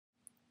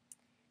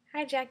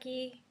Hi,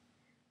 Jackie.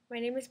 My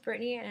name is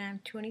Brittany, and I'm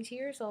 22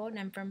 years old, and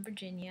I'm from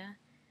Virginia.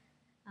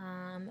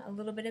 A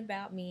little bit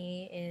about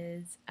me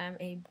is I'm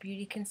a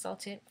beauty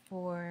consultant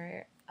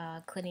for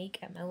a clinic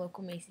at my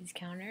local Macy's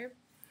counter.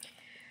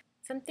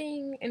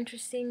 Something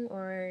interesting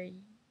or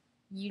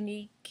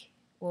unique,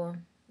 well,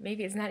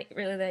 maybe it's not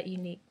really that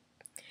unique,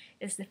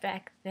 is the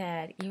fact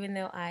that even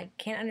though I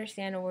can't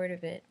understand a word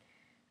of it,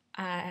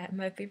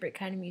 my favorite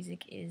kind of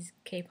music is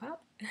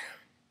K-pop.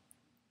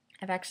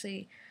 I've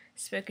actually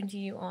spoken to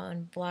you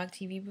on Blog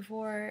TV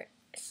before,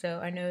 so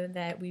I know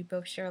that we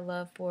both share a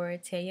love for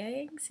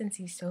Taeyang since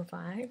he's so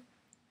fine.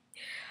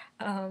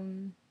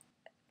 Um,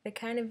 the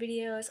kind of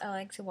videos I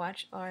like to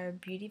watch are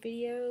beauty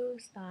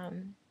videos,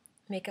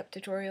 makeup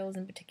tutorials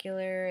in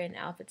particular, and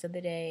outfits of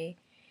the day.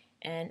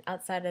 And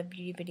outside of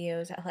beauty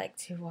videos, I like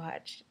to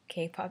watch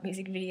K-pop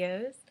music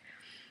videos.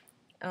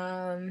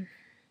 Um,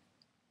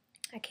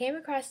 I came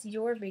across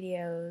your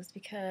videos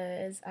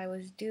because I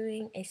was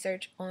doing a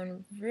search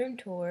on room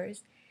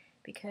tours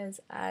because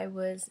I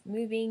was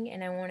moving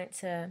and I wanted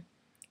to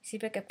see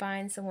if I could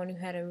find someone who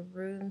had a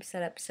room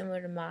set up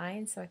similar to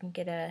mine so I can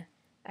get a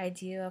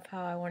idea of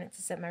how I wanted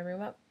to set my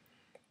room up.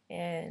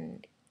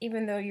 And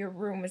even though your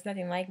room was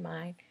nothing like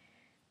mine,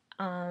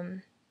 I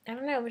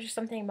don't know, it was just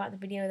something about the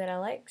video that I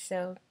liked,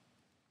 so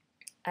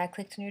I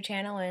clicked on your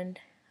channel and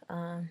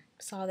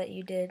saw that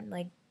you did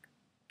like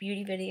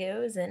beauty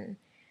videos, and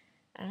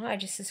I don't know, I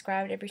just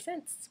subscribed ever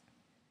since.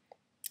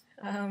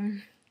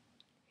 Um,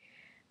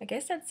 I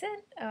guess that's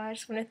it. I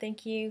just want to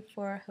thank you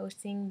for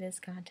hosting this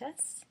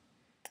contest,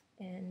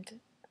 and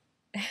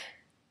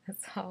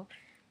that's all.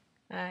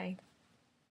 Bye.